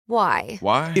Why?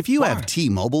 Why? If you have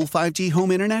T-Mobile 5G home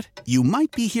internet, you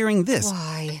might be hearing this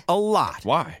Why? a lot.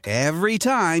 Why? Every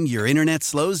time your internet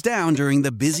slows down during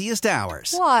the busiest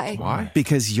hours. Why? Why?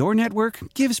 Because your network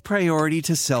gives priority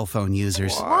to cell phone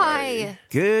users. Why?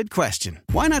 Good question.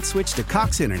 Why not switch to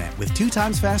Cox Internet with 2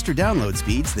 times faster download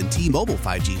speeds than T-Mobile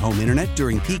 5G home internet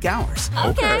during peak hours?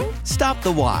 Okay. Stop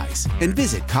the whys and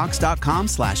visit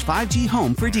cox.com/5G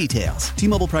home for details.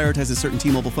 T-Mobile prioritizes certain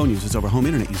T-Mobile phone users over home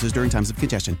internet users during times of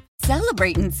congestion.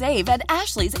 Celebrate and save at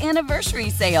Ashley's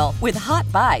Anniversary Sale. With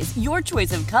Hot Buys, your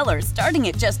choice of colors starting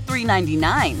at just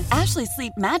 $3.99. Ashley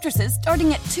Sleep mattresses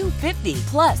starting at $2.50.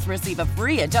 Plus, receive a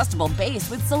free adjustable base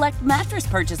with select mattress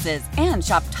purchases. And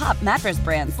shop top mattress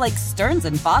brands like Stearns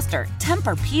 & Foster,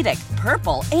 Tempur-Pedic,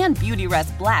 Purple, and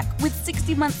Beautyrest Black with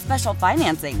 60-month special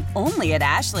financing. Only at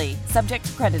Ashley. Subject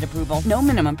to credit approval. No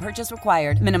minimum purchase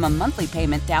required. Minimum monthly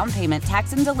payment, down payment,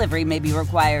 tax, and delivery may be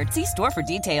required. See store for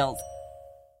details.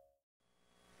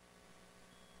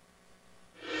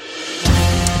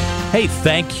 Hey,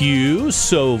 thank you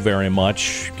so very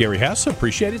much, Gary Hess.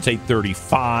 Appreciate it. It's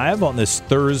 8:35 on this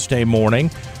Thursday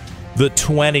morning, the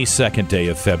 22nd day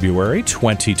of February,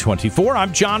 2024.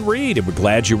 I'm John Reed, and we're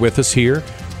glad you're with us here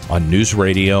on News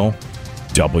Radio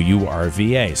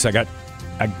WRVA. So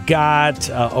I got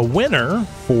a winner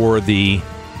for the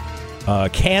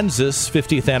Kansas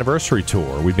 50th anniversary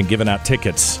tour. We've been giving out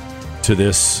tickets to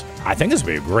this. I think this will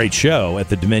be a great show at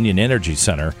the Dominion Energy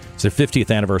Center. It's their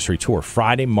 50th anniversary tour,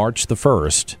 Friday, March the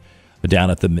 1st, down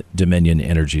at the Dominion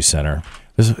Energy Center.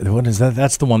 What is that?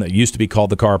 That's the one that used to be called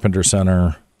the Carpenter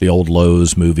Center, the old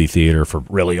Lowe's movie theater for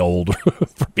really old,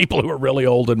 for people who are really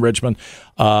old in Richmond.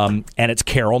 And it's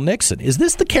Carol Nixon. Is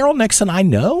this the Carol Nixon I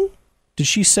know? Did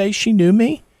she say she knew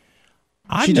me?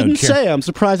 She didn't say. I'm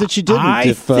surprised that she didn't,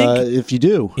 if you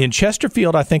do. In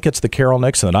Chesterfield, I think it's the Carol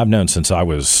Nixon that I've known since I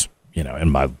was, in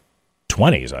my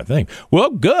 20s, I think. Well,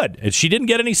 good. She didn't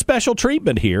get any special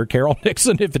treatment here, Carol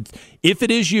Nixon. If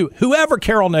it is you, whoever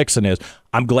Carol Nixon is,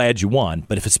 I'm glad you won.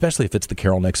 But especially if it's the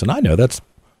Carol Nixon I know, that's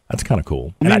kind of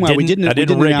cool. Meanwhile, we didn't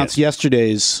announce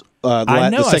yesterday's. I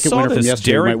know. The second I saw winner from this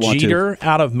yesterday. Derek Jeter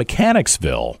out of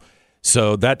Mechanicsville.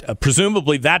 So that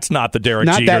presumably that's not the Derek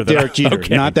Jeter. Not that Derek Jeter.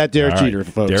 Okay. Not that Derek Jeter,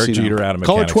 folks. Derek Jeter out of Mechanicsville.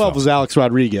 Caller 12 was Alex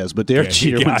Rodriguez, but Derek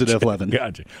Jeter wins at 11.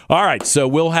 Gotcha. All right, so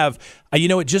we'll have,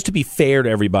 just to be fair to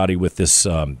everybody with this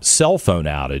cell phone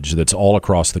outage that's all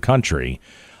across the country,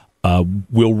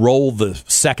 we'll roll the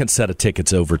second set of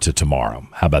tickets over to tomorrow.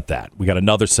 How about that? We got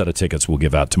another set of tickets we'll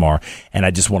give out tomorrow, and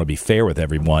I just want to be fair with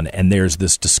everyone. And there's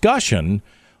this discussion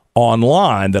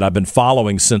online that I've been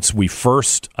following since we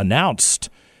first announced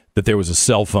that there was a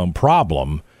cell phone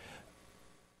problem,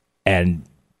 and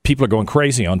people are going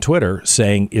crazy on Twitter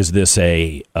saying, is this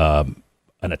an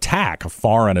attack, a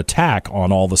foreign attack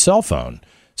on all the cell phone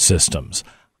systems?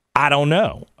 I don't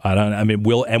know.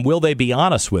 Will they be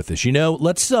honest with us?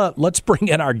 Let's bring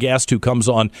in our guest who comes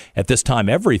on at this time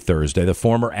every Thursday, the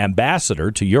former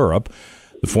ambassador to Europe,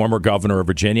 the former governor of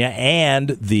Virginia,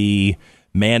 and the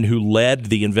man who led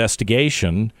the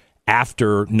investigation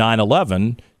after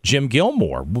 9/11, Jim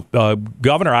Gilmore.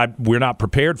 Governor, we're not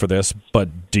prepared for this, but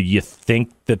do you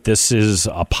think that this is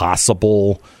a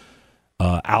possible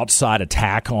outside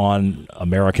attack on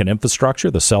American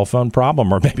infrastructure, the cell phone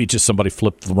problem, or maybe just somebody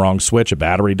flipped the wrong switch, a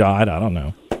battery died? I don't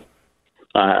know.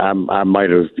 I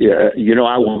might have,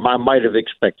 I might have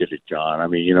expected it, John.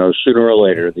 Sooner or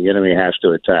later the enemy has to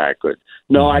attack. But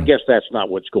no, I guess that's not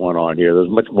what's going on here. There's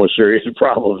much more serious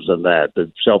problems than that.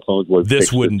 The cell phones will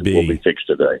be fixed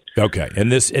today. Okay, and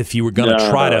this, if you were going to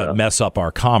try to mess up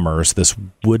our commerce, this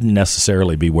wouldn't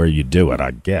necessarily be where you do it,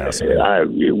 I guess.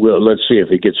 Let's see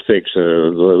if it gets fixed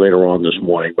later on this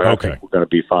morning. But I think we're going to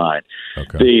be fine.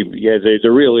 Okay. The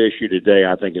real issue today,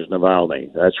 I think, is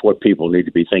Navalny. That's what people need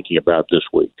to be thinking about this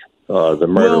week. The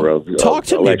murder of talk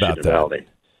to me about Navalny. That.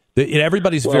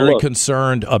 Everybody's very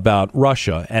concerned about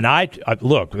Russia, and I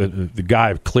look. The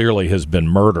guy clearly has been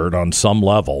murdered on some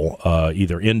level,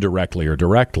 either indirectly or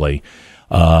directly.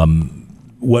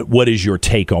 What is your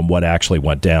take on what actually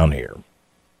went down here?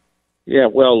 Yeah,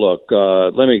 well, look.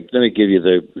 Let me give you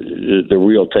the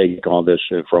real take on this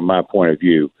from my point of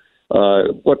view.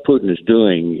 What Putin is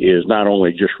doing is not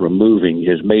only just removing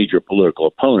his major political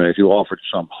opponent who offered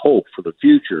some hope for the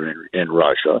future in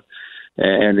Russia.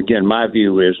 And again, my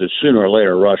view is that sooner or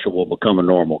later Russia will become a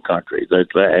normal country.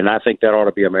 And I think that ought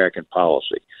to be American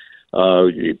policy.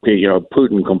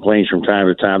 Putin complains from time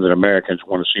to time that Americans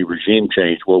want to see regime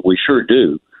change. Well, we sure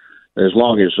do. As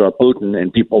long as Putin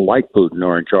and people like Putin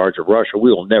are in charge of Russia, we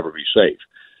will never be safe.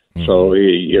 So,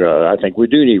 I think we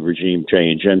do need regime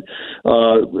change. And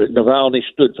Navalny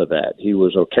stood for that. He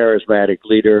was a charismatic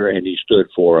leader, and he stood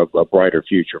for a brighter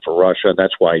future for Russia, and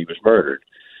that's why he was murdered.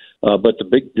 But the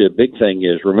big thing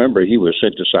is, remember, he was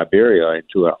sent to Siberia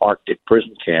into an Arctic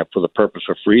prison camp for the purpose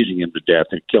of freezing him to death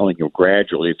and killing him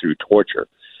gradually through torture.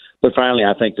 But finally,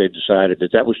 I think they decided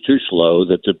that was too slow,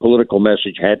 that the political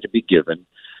message had to be given,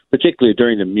 particularly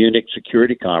during the Munich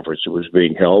Security Conference that was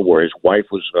being held, where his wife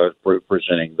was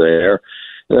presenting there.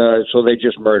 So they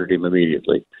just murdered him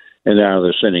immediately. And now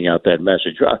they're sending out that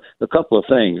message. A couple of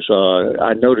things.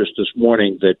 I noticed this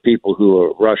morning that people who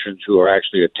are Russians who are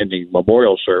actually attending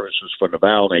memorial services for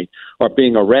Navalny are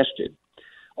being arrested.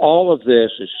 All of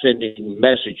this is sending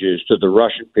messages to the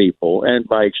Russian people and,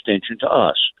 by extension, to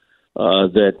us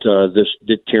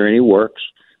that tyranny works,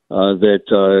 that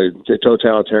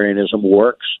totalitarianism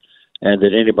works, and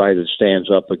that anybody that stands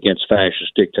up against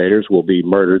fascist dictators will be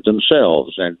murdered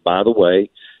themselves. And by the way,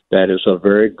 that is a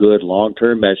very good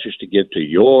long-term message to give to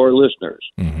your listeners.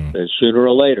 That sooner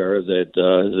or later, that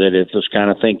if this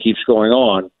kind of thing keeps going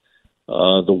on,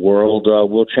 the world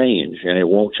will change, and it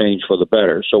won't change for the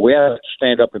better. So we have to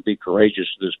stand up and be courageous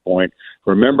at this point.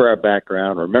 Remember our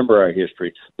background, remember our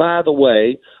history. By the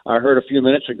way, I heard a few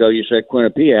minutes ago you said,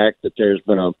 Quinnipiac, that there's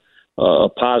been a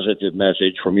positive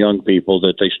message from young people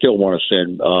that they still want to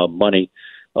send money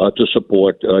to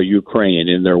support Ukraine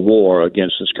in their war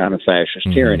against this kind of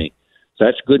fascist tyranny.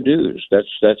 That's good news. That's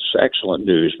excellent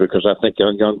news, because I think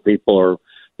young people are,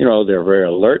 they're very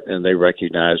alert, and they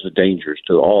recognize the dangers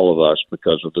to all of us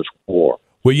because of this war.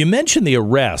 Well, you mentioned the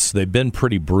arrests. They've been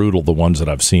pretty brutal, the ones that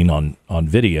I've seen on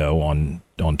video, on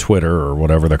Twitter or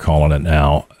whatever they're calling it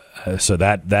now. So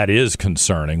that is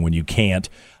concerning when you can't.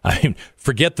 I mean,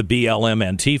 forget the BLM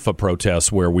Antifa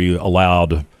protests where we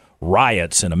allowed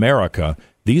riots in America.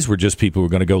 These were just people who were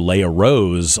going to go lay a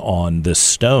rose on this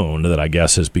stone that I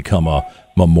guess has become a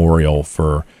memorial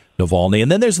for Navalny.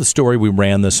 And then there's the story we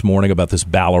ran this morning about this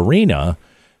ballerina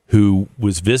who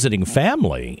was visiting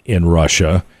family in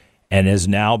Russia and has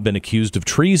now been accused of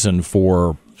treason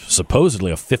for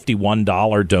supposedly a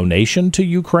 $51 donation to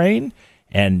Ukraine.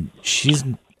 And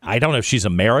I don't know if she's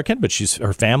American, but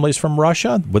her family's from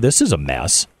Russia. Well, this is a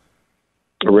mess.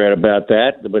 I read about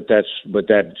that, but that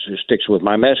sticks with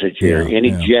my message here.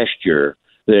 Any gesture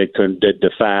that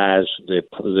defies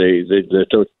the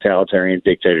totalitarian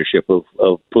dictatorship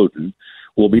of Putin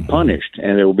will be punished,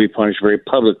 and it will be punished very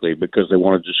publicly, because they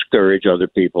want to discourage other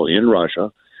people in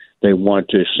Russia. They want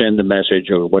to send the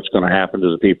message of what's going to happen to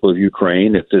the people of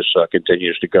Ukraine if this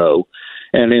continues to go.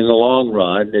 And in the long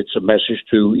run, it's a message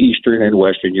to Eastern and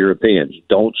Western Europeans.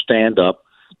 Don't stand up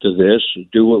to this.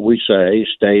 Do what we say.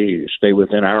 Stay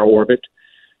within our orbit,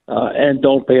 and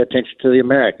don't pay attention to the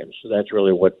Americans. So that's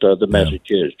really what the message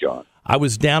is, John. I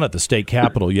was down at the state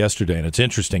capitol yesterday, and it's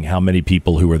interesting how many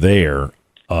people who were there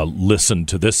listen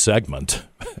to this segment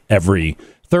every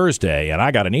Thursday, and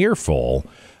I got an earful.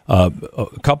 A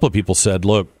couple of people said,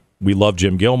 look, we love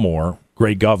Jim Gilmore,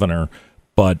 great governor,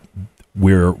 but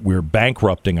we're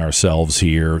bankrupting ourselves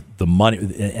here. The money,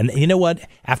 and you know what?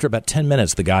 After about 10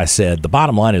 minutes, the guy said, the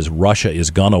bottom line is Russia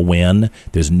is going to win.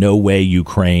 There's no way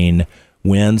Ukraine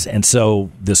wins. And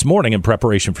so this morning, in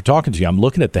preparation for talking to you, I'm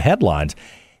looking at the headlines.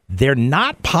 They're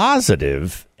not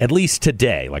positive, at least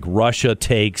today. Like Russia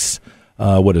takes,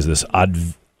 what is this,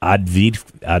 Advika.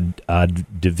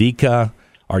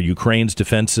 Are Ukraine's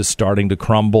defenses starting to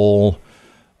crumble?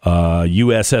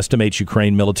 U.S. estimates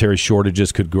Ukraine military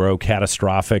shortages could grow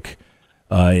catastrophic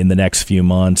in the next few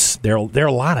months. There are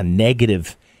a lot of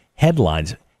negative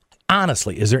headlines.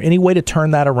 Honestly, is there any way to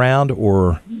turn that around?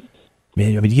 Or, do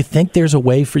you think there's a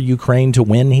way for Ukraine to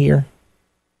win here?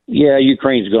 Yeah,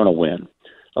 Ukraine's going to win.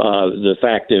 The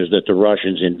fact is that the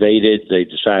Russians invaded. They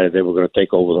decided they were going to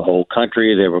take over the whole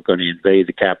country. They were going to invade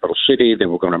the capital city. They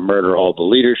were going to murder all the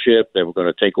leadership. They were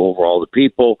going to take over all the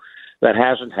people. That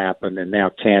hasn't happened, and now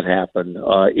can't happen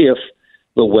if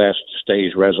the West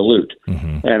stays resolute.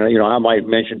 And I might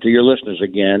mention to your listeners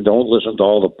again: don't listen to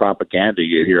all the propaganda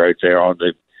you hear out there on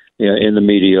the in the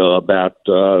media about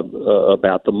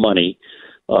the money.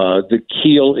 The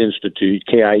Kiel Institute,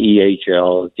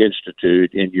 K-I-E-H-L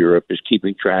Institute in Europe, is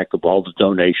keeping track of all the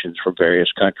donations from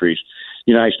various countries.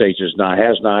 The United States has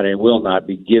not and will not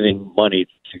be giving money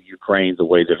to Ukraine the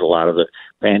way that a lot of the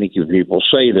panicky people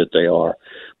say that they are.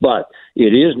 But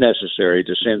it is necessary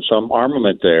to send some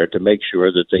armament there to make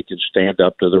sure that they can stand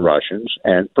up to the Russians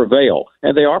and prevail.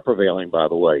 And they are prevailing, by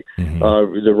the way.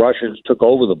 The Russians took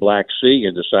over the Black Sea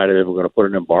and decided they were going to put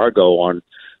an embargo on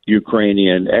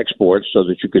Ukrainian exports so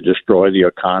that you could destroy the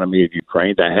economy of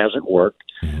Ukraine. That hasn't worked.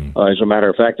 As a matter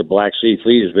of fact, the Black Sea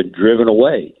Fleet has been driven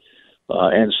away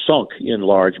and sunk in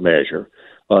large measure.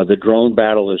 The drone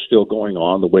battle is still going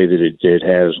on the way that it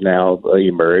has now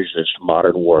emerged as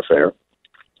modern warfare.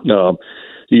 The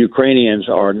Ukrainians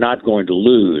are not going to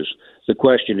lose. The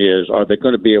question is, are they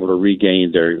going to be able to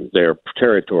regain their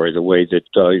territory the way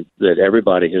that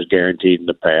everybody has guaranteed in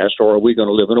the past, or are we going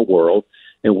to live in a world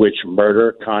in which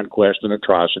murder, conquest, and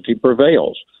atrocity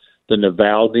prevails? The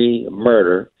Navalny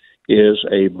murder is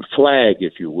a flag,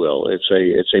 if you will. It's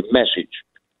a message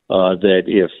that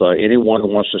if anyone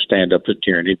wants to stand up to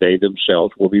tyranny, they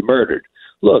themselves will be murdered.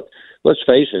 Look, let's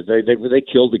face it. They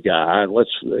killed the guy, and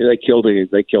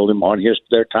they killed him on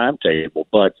their timetable,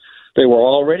 but they were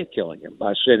already killing him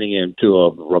by sending him to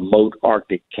a remote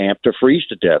Arctic camp to freeze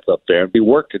to death up there and be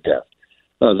worked to death.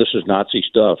 This is Nazi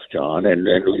stuff, John, and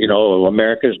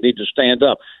Americans need to stand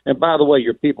up. And by the way,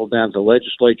 your people down at the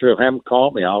legislature have them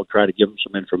call me. I'll try to give them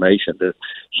some information. That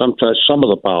sometimes some of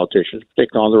the politicians,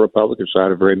 particularly on the Republican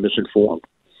side, are very misinformed.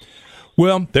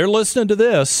 Well, they're listening to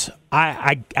this.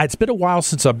 It's been a while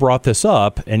since I brought this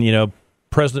up, and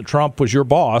President Trump was your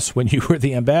boss when you were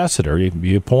the ambassador.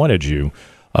 He appointed you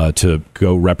to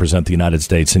go represent the United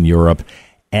States in Europe.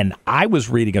 And I was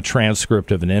reading a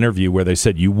transcript of an interview where they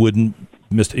said you wouldn't,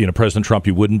 President Trump,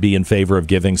 you wouldn't be in favor of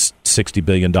giving $60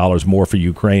 billion more for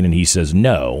Ukraine. And he says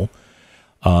no.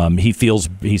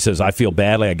 He says, I feel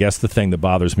badly. I guess the thing that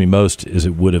bothers me most is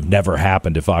it would have never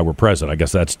happened if I were president. I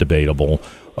guess that's debatable,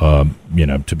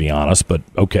 to be honest. But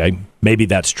okay, maybe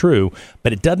that's true.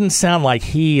 But it doesn't sound like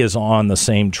he is on the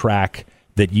same track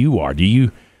that you are.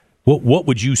 What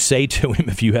would you say to him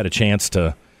if you had a chance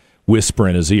to whisper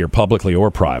in his ear, publicly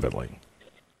or privately?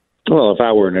 Well, if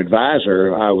I were an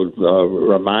advisor, I would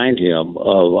remind him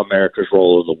of America's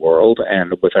role in the world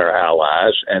and with our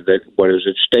allies, and that what is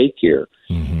at stake here.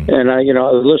 Mm-hmm. And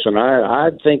listen, I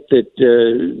think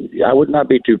that I would not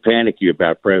be too panicky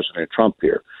about President Trump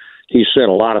here. He said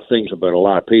a lot of things about a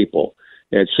lot of people.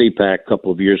 At CPAC a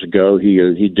couple of years ago,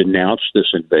 he denounced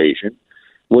this invasion.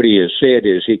 What he has said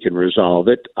is he can resolve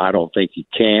it. I don't think he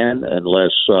can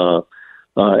unless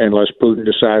Putin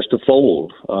decides to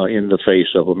fold in the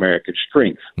face of American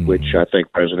strength, mm-hmm. which I think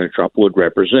President Trump would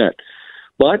represent.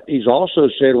 But he's also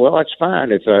said, well, that's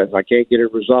fine. If I can't get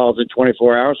it resolved in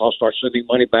 24 hours, I'll start sending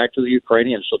money back to the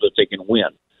Ukrainians so that they can win.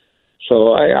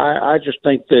 So I just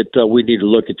think that we need to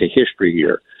look at the history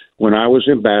here. When I was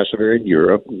ambassador in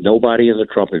Europe, nobody in the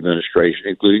Trump administration,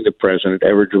 including the president,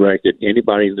 ever directed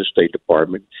anybody in the State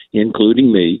Department,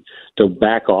 including me, to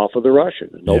back off of the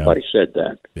Russians. Nobody said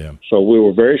that. Yeah. So we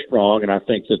were very strong, and I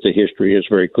think that the history is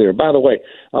very clear. By the way,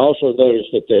 I also noticed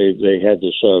that they had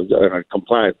this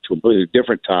compliant to a completely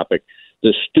different topic,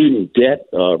 the student debt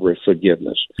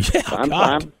forgiveness. Yeah,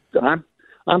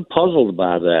 I'm puzzled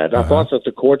by that. I thought that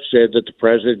the court said that the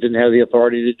president didn't have the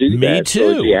authority to do that. Me too.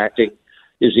 So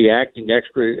is he acting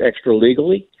extra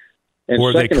legally? And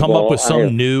or they come up with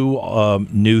some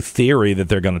new theory that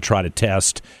they're going to try to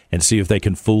test and see if they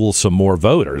can fool some more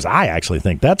voters. I actually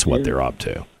think that's what they're up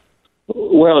to.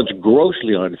 Well, it's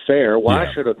grossly unfair.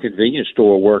 Why should a convenience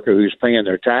store worker who's paying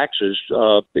their taxes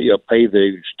pay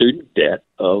the student debt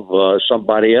of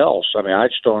somebody else? I mean, I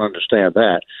just don't understand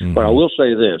that. Mm-hmm. But I will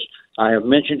say this. I have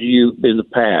mentioned to you in the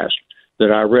past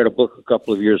that I read a book a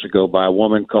couple of years ago by a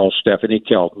woman called Stephanie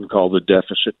Kelton called The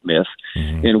Deficit Myth,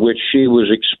 mm-hmm. in which she was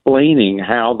explaining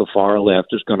how the far left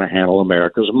is going to handle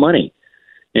America's money.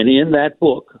 And in that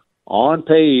book, on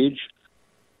page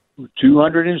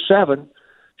 207,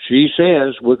 she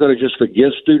says we're going to just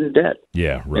forgive student debt.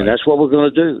 Yeah, right. And that's what we're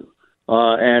going to do.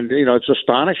 And it's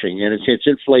astonishing, and it's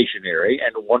inflationary.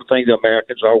 And one thing the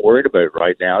Americans are worried about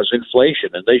right now is inflation,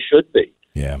 and they should be.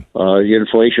 Yeah. The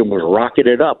inflation was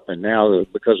rocketed up, and now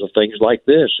because of things like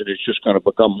this, and it's just going to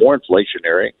become more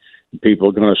inflationary. People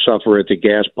are going to suffer at the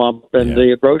gas pump and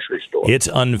the grocery store. It's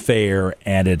unfair,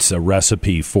 and it's a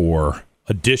recipe for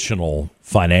additional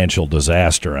financial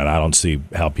disaster, and I don't see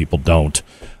how people don't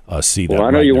see that. Well,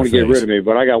 I know you want to get rid of me,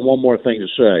 but I got one more thing to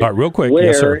say. All right, real quick.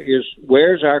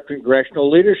 Where's our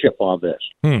congressional leadership on this?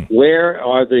 Where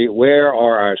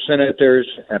are our senators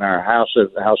and our House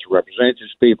of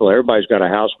Representatives people? Everybody's got a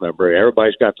House member.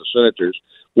 Everybody's got the senators.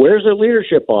 Where's the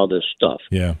leadership on this stuff?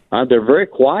 Yeah, they're very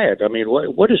quiet. I mean,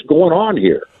 what is going on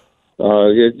here?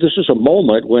 This is a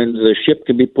moment when the ship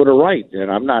can be put right,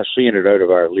 and I'm not seeing it out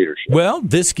of our leadership. Well,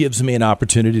 this gives me an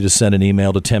opportunity to send an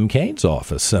email to Tim Kaine's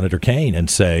office, Senator Kaine, and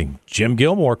say, Jim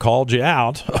Gilmore called you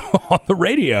out on the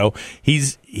radio.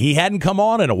 He hadn't come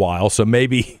on in a while, so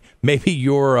maybe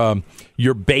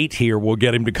your bait here will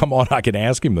get him to come on. I can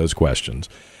ask him those questions.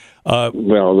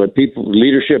 Well,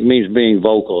 leadership means being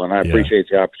vocal, and I appreciate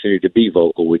the opportunity to be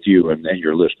vocal with you and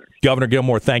your listeners. Governor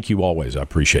Gilmore, thank you always. I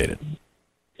appreciate it.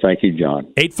 Thank you,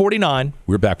 John. 8:49.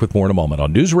 We're back with more in a moment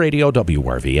on News Radio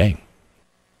WRVA.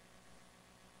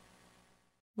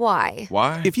 Why?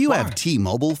 Why? If you have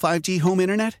T-Mobile 5G home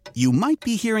internet, you might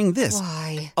be hearing this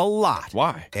Why? a lot.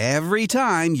 Why? Every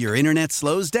time your internet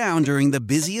slows down during the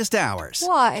busiest hours.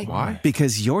 Why? Why?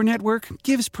 Because your network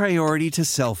gives priority to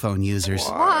cell phone users.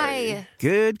 Why?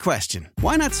 Good question.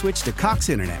 Why not switch to Cox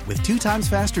Internet with 2 times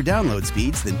faster download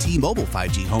speeds than T-Mobile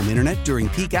 5G home internet during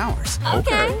peak hours?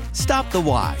 Okay. Stop the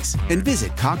whys and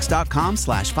visit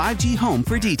cox.com/5G home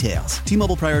for details.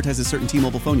 T-Mobile prioritizes certain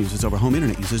T-Mobile phone users over home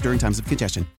internet users during times of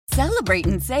congestion. Celebrate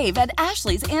and save at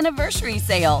Ashley's Anniversary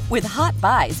Sale. With Hot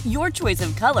Buys, your choice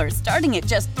of colors starting at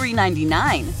just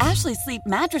 $3.99. Ashley Sleep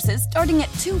mattresses starting at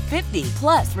 $2.50.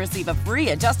 Plus, receive a free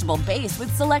adjustable base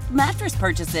with select mattress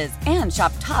purchases. And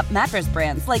shop top mattress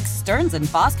brands like Stearns &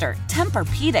 Foster,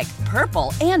 Tempur-Pedic,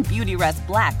 Purple, and Beautyrest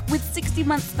Black with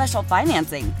 60-month special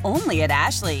financing. Only at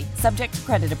Ashley. Subject to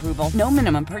credit approval. No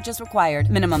minimum purchase required.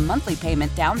 Minimum monthly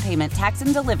payment, down payment, tax,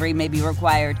 and delivery may be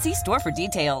required. See store for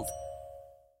details.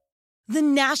 The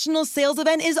national sales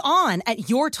event is on at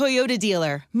your Toyota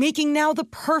dealer, making now the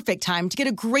perfect time to get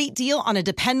a great deal on a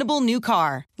dependable new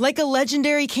car. Like a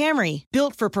legendary Camry,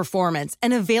 built for performance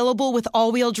and available with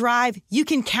all-wheel drive, you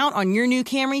can count on your new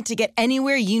Camry to get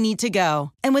anywhere you need to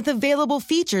go. And with available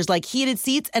features like heated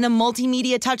seats and a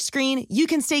multimedia touchscreen, you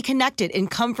can stay connected in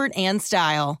comfort and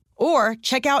style. Or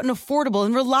check out an affordable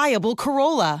and reliable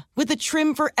Corolla with a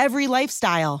trim for every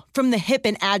lifestyle, from the hip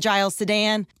and agile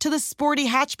sedan to the sporty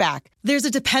hatchback. There's a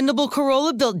dependable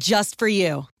Corolla built just for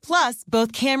you. Plus,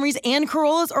 both Camrys and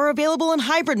Corollas are available in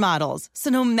hybrid models, so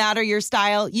no matter your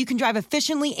style, you can drive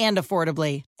efficiently and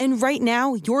affordably. And right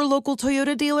now, your local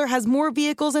Toyota dealer has more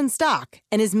vehicles in stock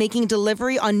and is making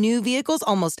delivery on new vehicles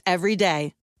almost every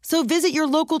day. So visit your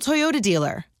local Toyota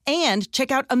dealer. And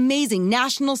check out amazing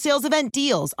national sales event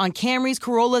deals on Camrys,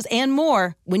 Corollas, and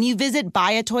more when you visit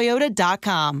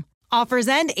buyatoyota.com. Offers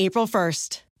end April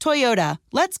 1st. Toyota,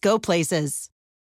 let's go places.